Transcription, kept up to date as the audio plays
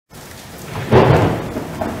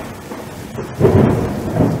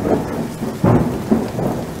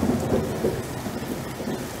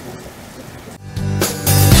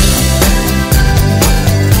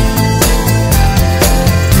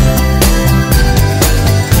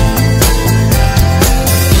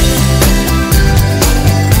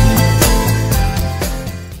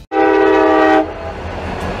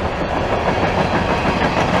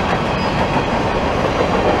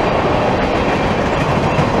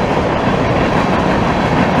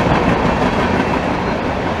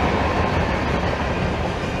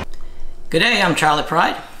Good day, I'm Charlie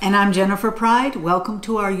Pryde. And I'm Jennifer Pryde. Welcome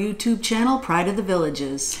to our YouTube channel, Pride of the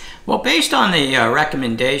Villages. Well, based on the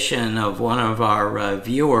recommendation of one of our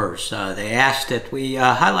viewers, they asked that we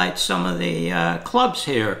highlight some of the clubs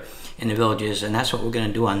here in the villages, and that's what we're going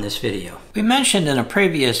to do on this video. We mentioned in a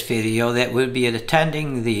previous video that we'd be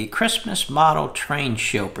attending the Christmas Model Train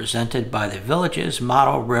Show presented by the Villages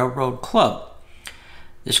Model Railroad Club.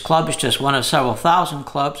 This club is just one of several thousand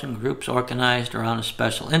clubs and groups organized around a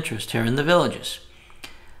special interest here in the villages.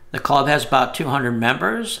 The club has about 200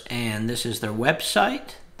 members, and this is their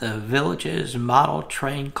website,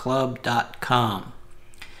 thevillagesmodeltrainclub.com.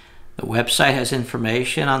 The website has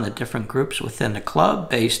information on the different groups within the club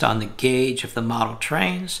based on the gauge of the model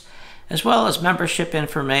trains, as well as membership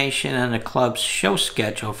information and the club's show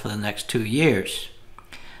schedule for the next 2 years.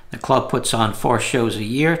 The club puts on 4 shows a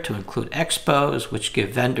year to include expos, which give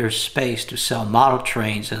vendors space to sell model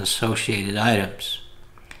trains and associated items.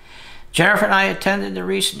 Jennifer and I attended the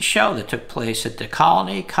recent show that took place at the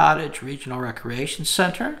Cottage Regional Recreation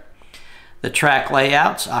Center. The track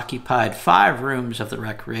layouts occupied 5 rooms of the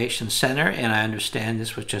recreation center, and I understand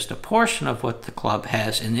this was just a portion of what the club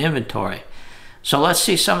has in inventory. So let's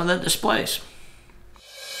see some of the displays.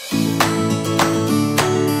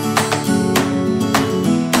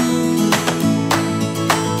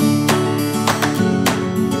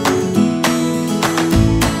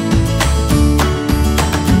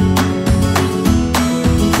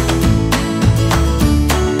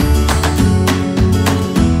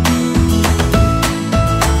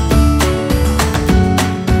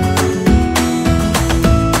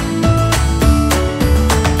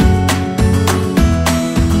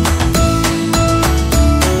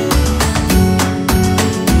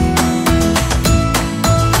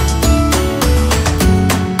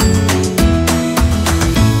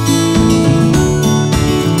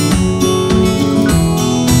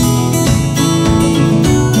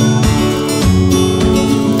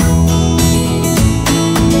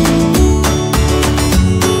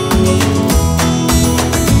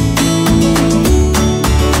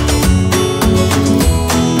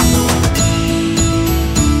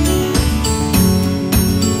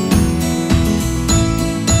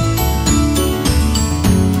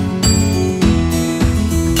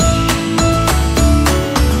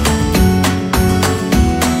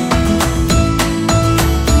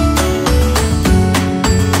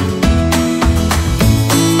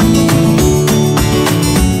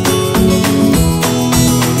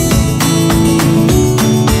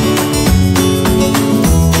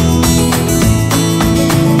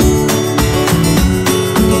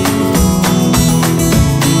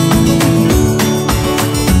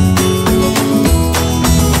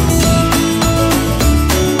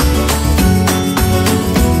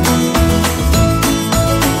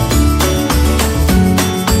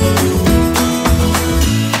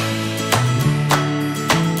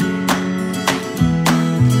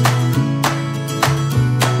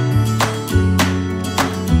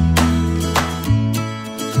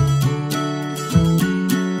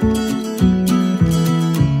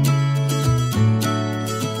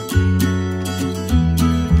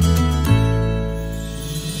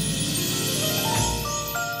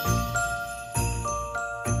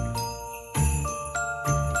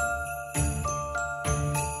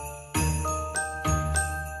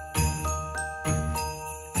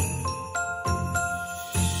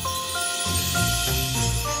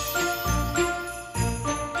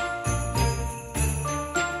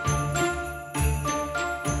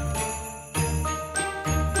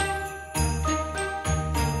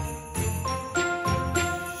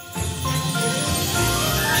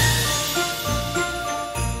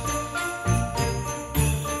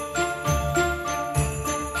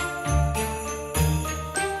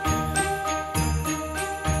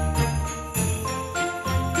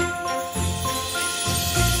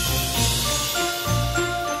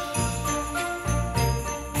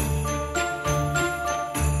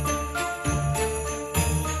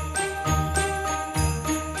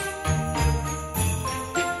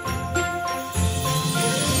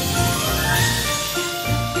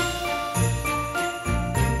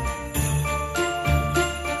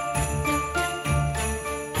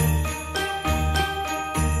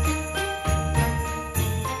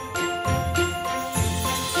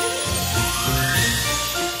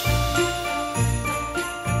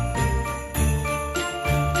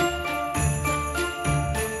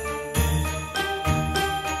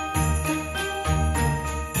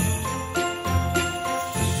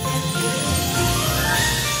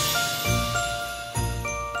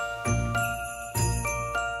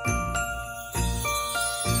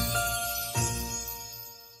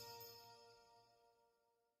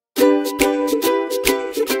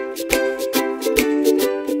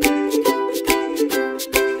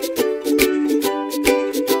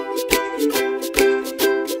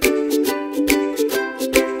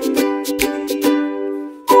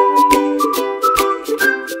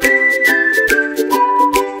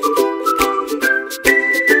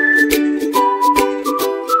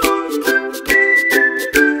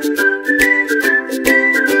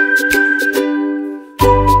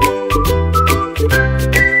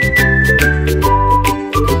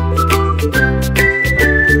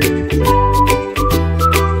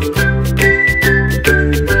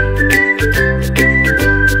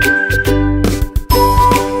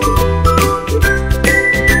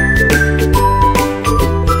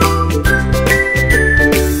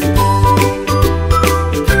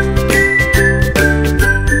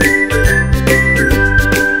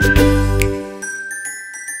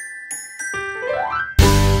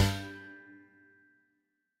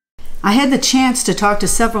 I had the chance to talk to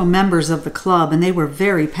several members of the club, and they were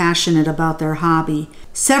very passionate about their hobby.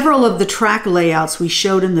 Several of the track layouts we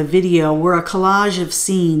showed in the video were a collage of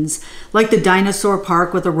scenes, like the dinosaur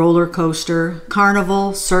park with a roller coaster,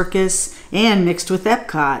 carnival, circus, and mixed with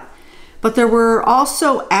Epcot. But there were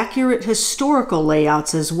also accurate historical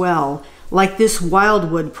layouts as well, like this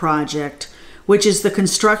Wildwood project, which is the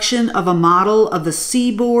construction of a model of the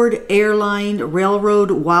Seaboard Airline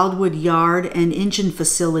Railroad Wildwood Yard and Engine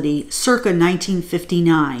Facility circa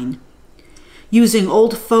 1959. Using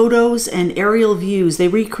old photos and aerial views, they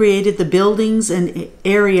recreated the buildings and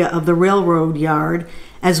area of the railroad yard,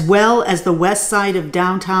 as well as the west side of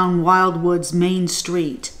downtown Wildwood's main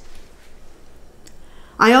street.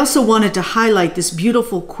 I also wanted to highlight this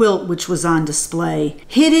beautiful quilt which was on display.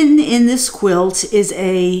 Hidden in this quilt is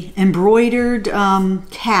a embroidered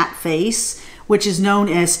cat face, which is known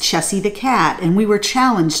as Chessie the cat, and we were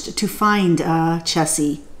challenged to find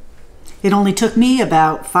Chessie. It only took me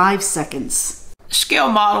about 5 seconds.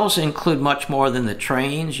 Scale models include much more than the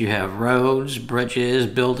trains. You have roads, bridges,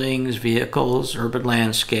 buildings, vehicles, urban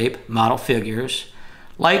landscape, model figures,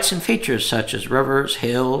 lights and features such as rivers,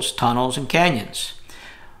 hills, tunnels, and canyons.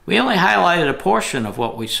 We only highlighted a portion of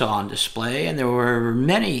what we saw on display, and there were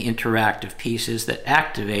many interactive pieces that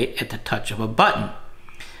activate at the touch of a button.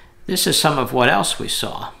 This is some of what else we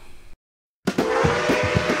saw.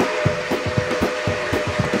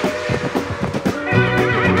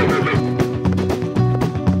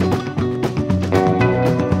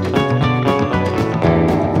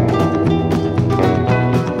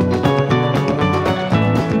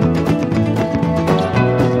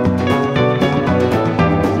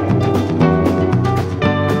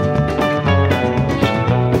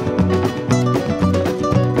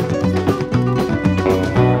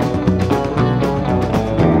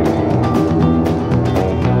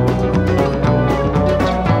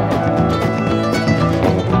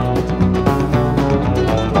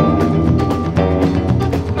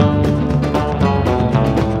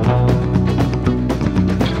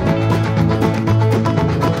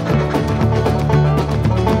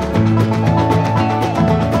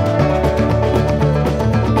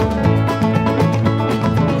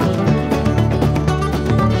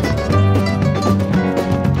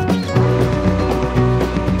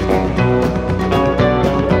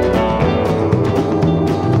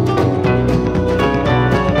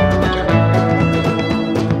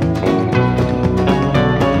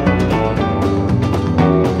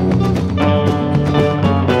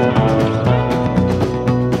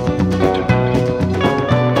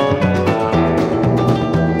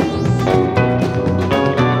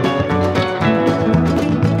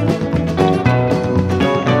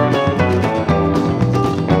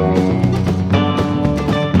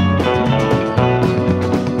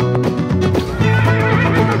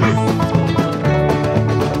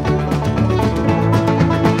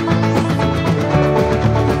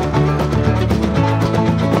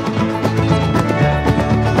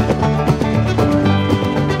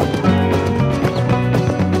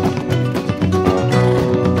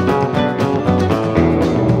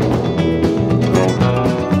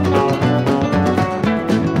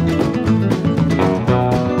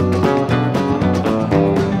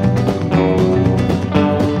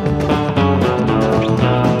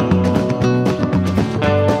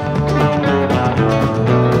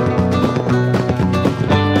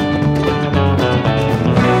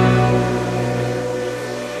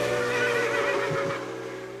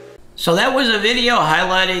 So that was a video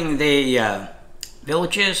highlighting the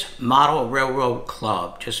Villages Model Railroad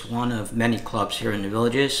Club, just one of many clubs here in the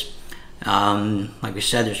Villages. Like we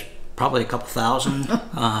said, there's probably a couple thousand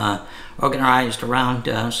organized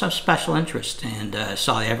around some special interest, and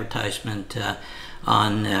saw the advertisement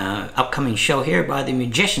on upcoming show here by the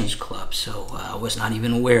Musicians Club. So I was not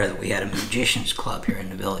even aware that we had a Musicians Club here in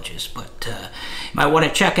the Villages, but you might want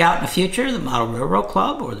to check out in the future the Model Railroad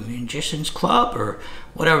Club or the Musicians Club or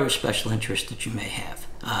whatever special interest that you may have.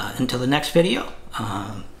 Until the next video,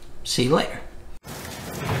 see you later.